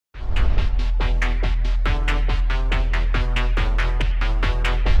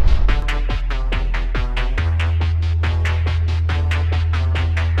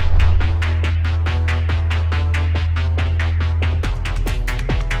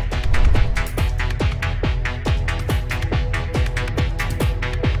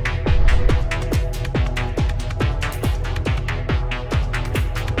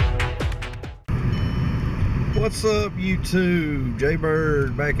What's up, YouTube?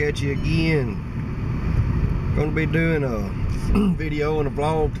 Jaybird back at you again. Gonna be doing a video and a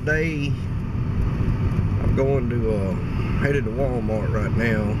vlog today. I'm going to headed to Walmart right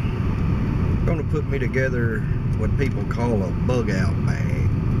now. Gonna put me together what people call a bug out bag,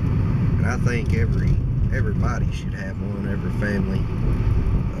 and I think everybody should have one. Every family.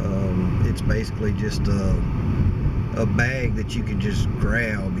 It's basically just a bag that you can just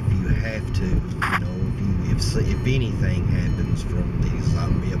grab if you have to. You know, if anything happens, from the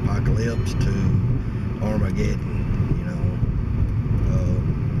zombie apocalypse to Armageddon, you know,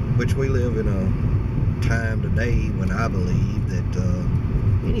 which we live in a time today when I believe that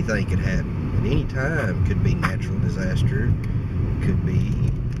anything could happen at any time. Could be natural disaster, could be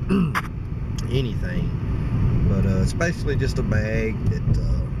anything, but it's basically just a bag that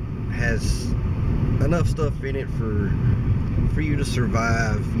has enough stuff in it for you to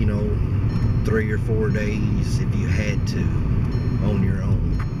survive, you know, 3 or 4 days if you had to on your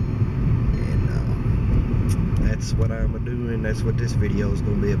own. And that's what I'm doing. That's what this video is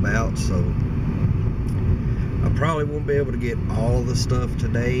going to be about. So I probably won't be able to get all the stuff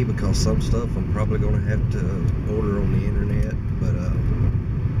today because some stuff I'm probably going to have to order on the internet, but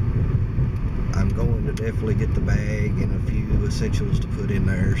I'm going to definitely get the bag and a few essentials to put in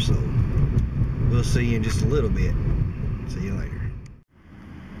there. So we'll see you in just a little bit. See you later.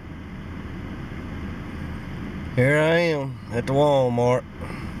 Here I am at the Walmart,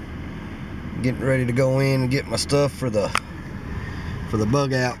 getting ready to go in and get my stuff for the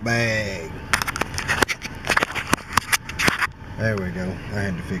bug out bag. There we go. I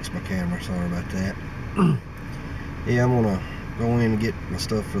had to fix my camera, sorry about that. Yeah, I'm gonna go in and get my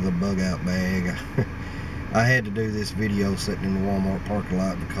stuff for the bug out bag. I had to do this video sitting in the Walmart parking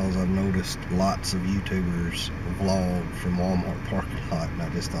lot because I've noticed lots of YouTubers vlog from Walmart parking lot, and I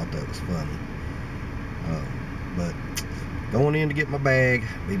just thought that was funny. But going in to get my bag,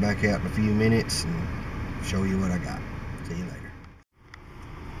 be back out in a few minutes and show you what I got. See you later.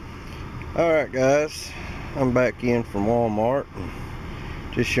 Alright guys, I'm back in from Walmart and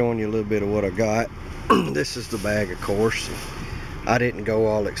just showing you a little bit of what I got. This is the bag, of course. I didn't go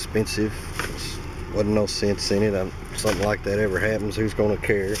all expensive. Wasn't no sense in it. Something like that ever happens, who's gonna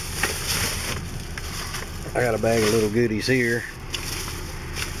care? I got a bag of little goodies here.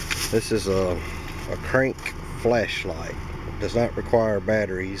 This is a crank flashlight. It does not require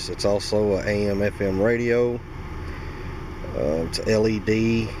batteries. It's also a AM/FM radio. It's LED.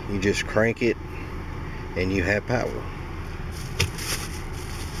 You just crank it and you have power.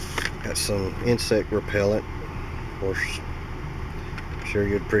 Got some insect repellent. Of course, I'm sure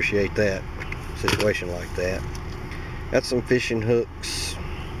you'd appreciate that. Situation like that. Got some fishing hooks,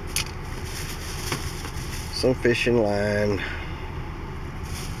 some fishing line,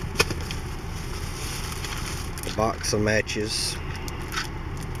 a box of matches.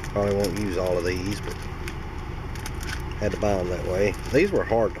 Probably won't use all of these, but had to buy them that way. These were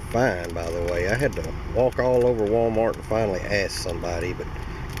hard to find, by the way. I had to walk all over Walmart and finally ask somebody, but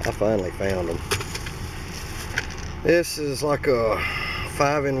I finally found them. This is like a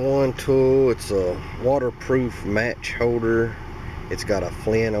 5-in-1 tool. It's a waterproof match holder. It's got a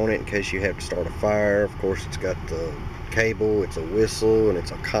flint on it in case you have to start a fire. Of course, it's got the cable, it's a whistle, and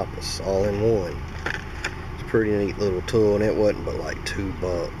it's a compass all in one. It's a pretty neat little tool, and it wasn't but like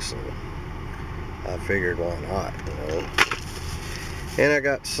 $2, so I figured why not, you know. And I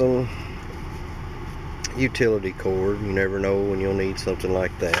got some utility cord. You never know when you'll need something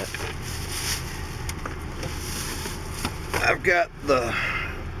like that. I've got the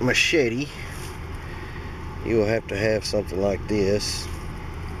machete. You'll have to have something like this.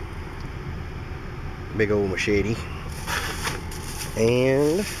 Big old machete.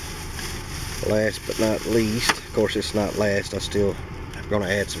 And last but not least, of course it's not last, I'm gonna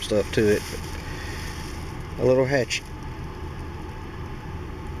add some stuff to it, but a little hatchet.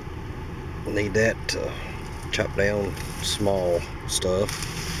 Need that to chop down small stuff.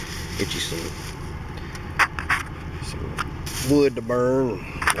 Get you some wood to burn,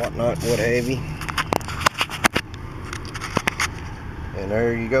 whatnot, what have you. And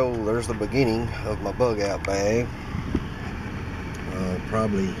there you go. There's the beginning of my bug out bag.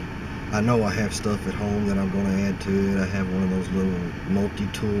 Probably, I know I have stuff at home that I'm going to add to it. I have one of those little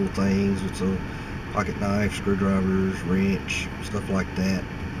multi-tool things with a pocket knife, screwdrivers, wrench, stuff like that.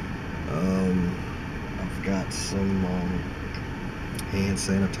 I've got some hand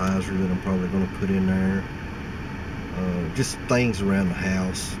sanitizer that I'm probably going to put in there. Just things around the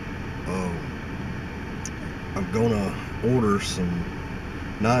house. I'm gonna order some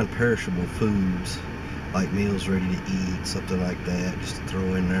non-perishable foods like meals ready to eat, something like that, just to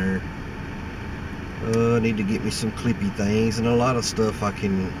throw in there. I need to get me some clippy things, and a lot of stuff I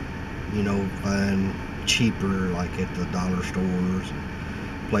can, you know, find cheaper, like at the dollar stores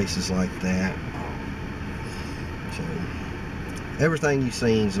and places like that. So everything you've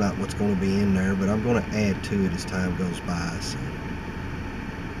seen is not what's going to be in there, but I'm going to add to it as time goes by. So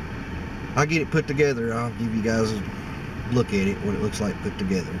I'll get it put together. I'll give you guys a look at it, what it looks like put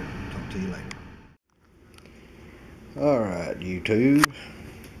together. Talk to you later. Alright, YouTube,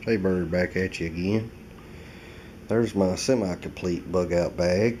 Jaybird back at you again. There's my semi-complete bug out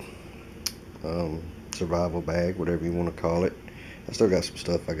bag, survival bag, whatever you want to call it. I still got some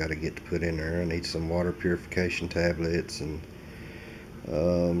stuff I got to get to put in there. I need some water purification tablets and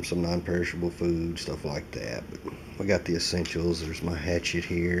some non-perishable food, stuff like that. But we got the essentials. There's my hatchet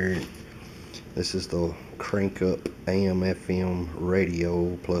here. This is the crank up AM/FM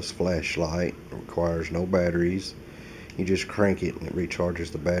radio plus flashlight. It requires no batteries. You just crank it and it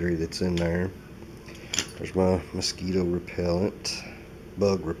recharges the battery that's in there. There's my mosquito repellent,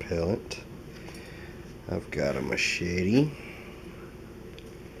 bug repellent. I've got a machete,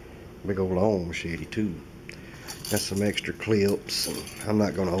 big old long machete too. Got some extra clips, and I'm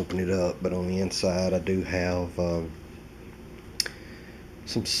not going to open it up, but on the inside I do have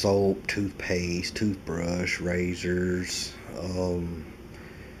some soap, toothpaste, toothbrush, razors.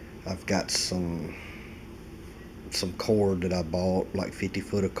 I've got some cord that I bought, like 50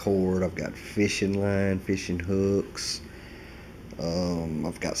 foot of cord. I've got fishing line, fishing hooks.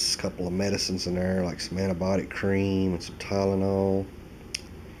 I've got a couple of medicines in there, like some antibiotic cream and some Tylenol,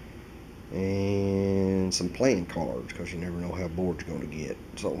 and some playing cards, because you never know how bored you're going to get.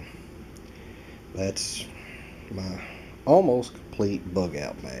 So that's my almost complete bug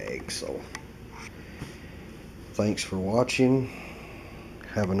out bag. So thanks for watching.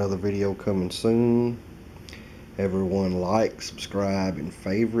 Have another video coming soon. Everyone like, subscribe, and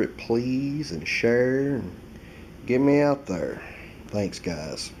favorite, please, and share, and get me out there. Thanks,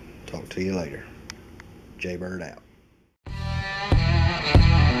 guys. Talk to you later. Jaybird out.